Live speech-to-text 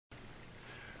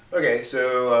Okay,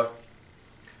 so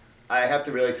I have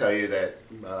to really tell you that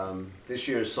this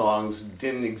year's songs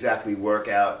didn't exactly work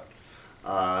out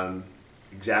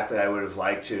exactly I would have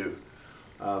liked to.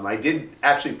 I did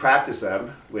actually practice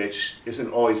them, which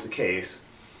isn't always the case,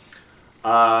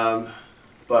 but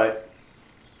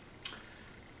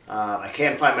I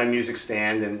can't find my music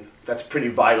stand, and that's a pretty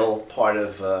vital part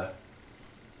of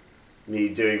me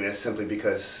doing this, simply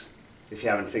because, if you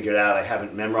haven't figured out, I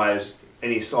haven't memorized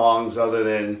any songs other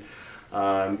than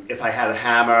If I Had a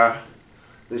Hammer,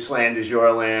 This Land Is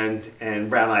Your Land, and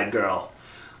Brown Eyed Girl.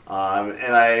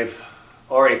 And I've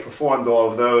already performed all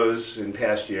of those in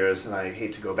past years, and I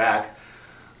hate to go back.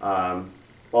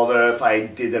 Although if I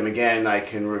did them again, I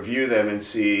can review them and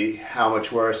see how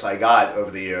much worse I got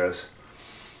over the years.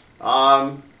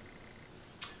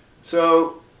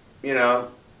 So, you know,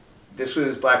 this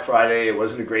was Black Friday. It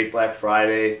wasn't a great Black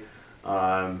Friday.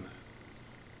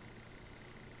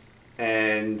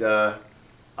 And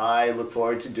I look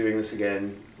forward to doing this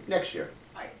again next year.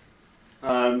 Hi.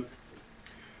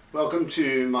 Welcome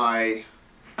to my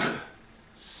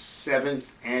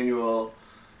 7th annual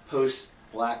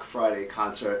post-Black Friday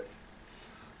concert.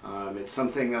 It's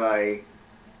something that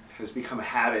has become a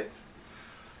habit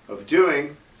of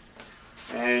doing,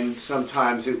 and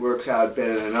sometimes it works out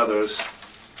better than others.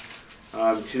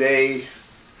 Today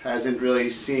hasn't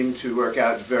really seemed to work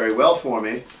out very well for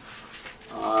me.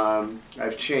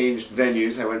 I've changed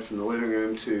venues. I went from the living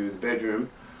room to the bedroom.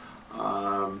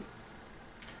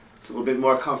 It's a little bit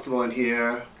more comfortable in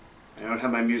here. I don't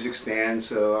have my music stand,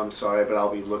 so I'm sorry, but I'll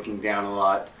be looking down a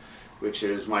lot, which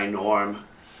is my norm.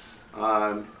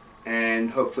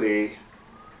 And hopefully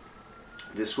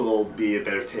this will be a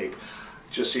better take.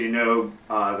 Just so you know,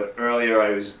 that earlier I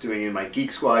was doing in my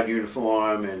Geek Squad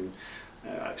uniform and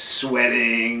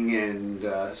sweating, and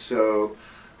so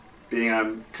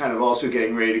I'm kind of also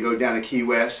getting ready to go down to Key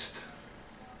West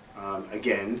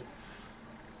again.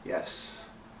 Yes,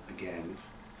 again.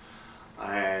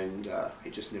 And I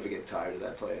just never get tired of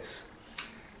that place.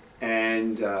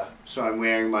 And so I'm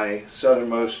wearing my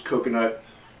Southernmost Coconut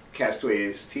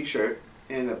Castaways t-shirt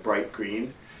in a bright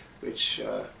green, which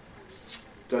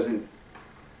doesn't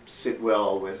sit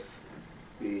well with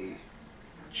the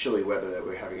chilly weather that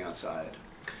we're having outside.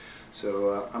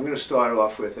 So I'm going to start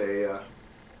off with an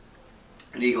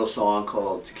Eagles song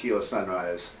called Tequila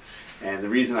Sunrise. And the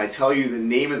reason I tell you the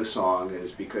name of the song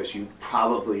is because you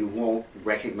probably won't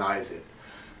recognize it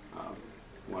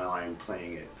while I'm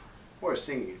playing it or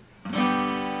singing it.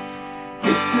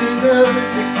 It's another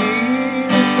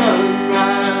tequila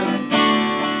sunrise,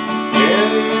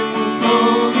 sailing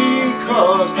slowly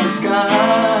across the sky.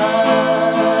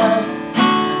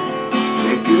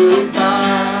 Say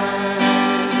goodbye.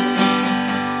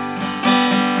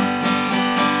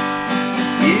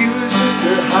 He was just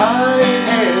a hired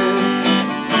hand,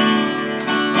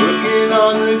 working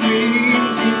on the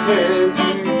dreams he planned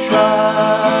to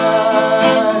try.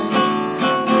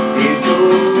 Days go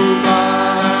by.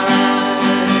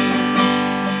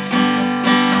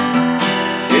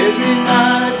 Every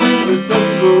night when the sun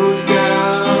goes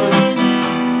down,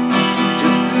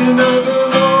 just another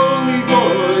lonely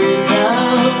boy in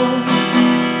town,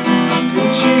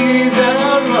 and she's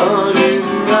out running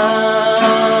round.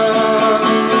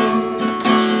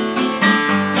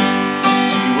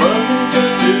 She wasn't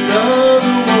just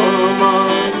another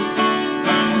woman,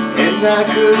 and I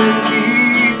couldn't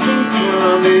keep from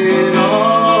coming on.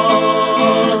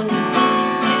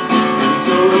 It's been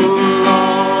so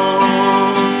long.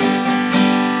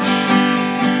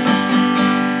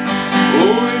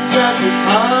 Oh, it's got this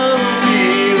hollow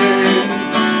feeling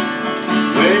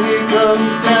when it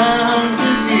comes down to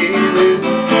dealing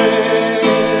with friends.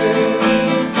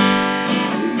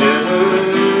 It never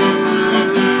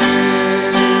ends.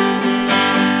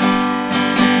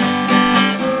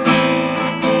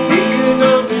 Take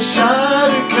another shot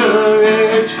of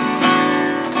courage,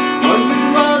 wondering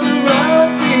why the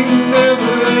right things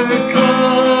never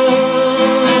come.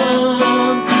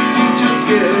 You just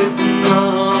get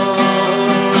numb.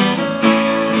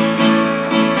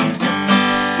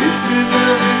 It's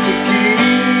another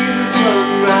tequila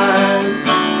sunrise.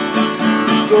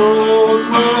 This old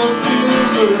world still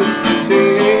looks the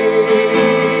same.